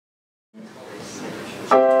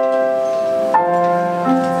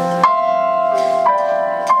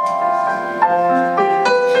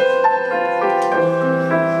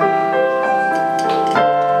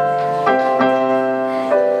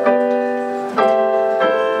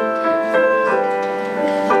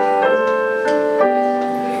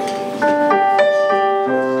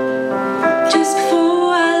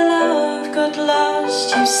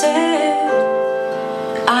You said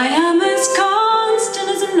I am as constant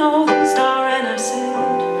as a northern star, and I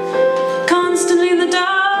said constantly in the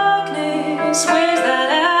darkness, where's that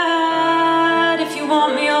at? If you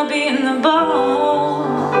want me, I'll be in the bar,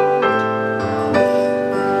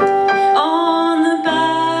 on the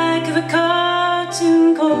back of a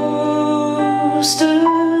cartoon coaster,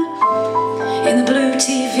 in the blue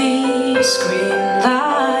TV screen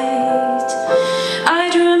light. I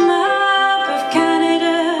drew a map of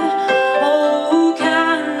Canada, oh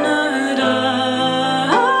Canada,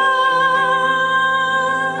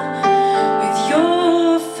 with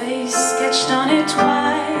your face sketched on it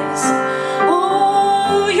twice.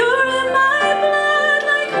 Oh, you're in my blood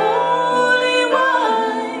like holy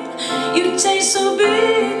wine. You taste so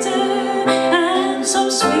bitter and so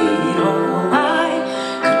sweet. Oh, I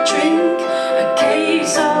could drink a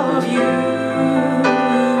case of you,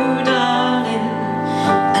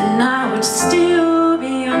 still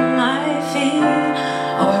be on my feet,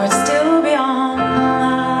 or I would still be on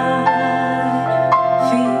my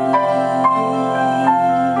feet.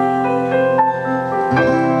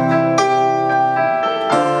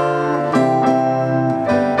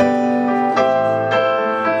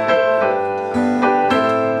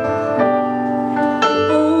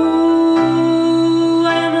 Oh, I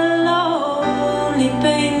am a lonely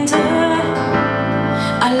painter.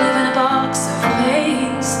 I live in a box of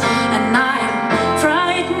paints, and I am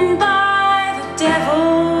frightened by the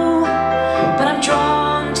devil, but I'm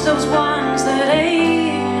drawn to those ones that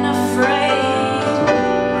ain't afraid.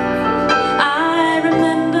 I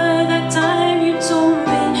remember that time you told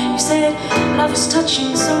me, you said love is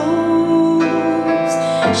touching souls.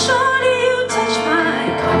 Surely you touch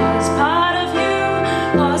mine, 'cause part of you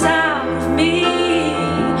pours out of me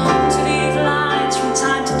to leave lines from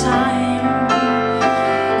time to time.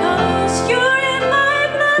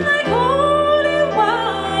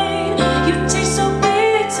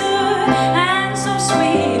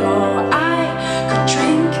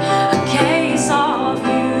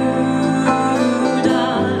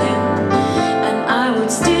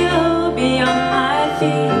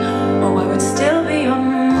 Oh, I would still be on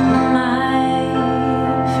my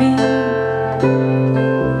feet.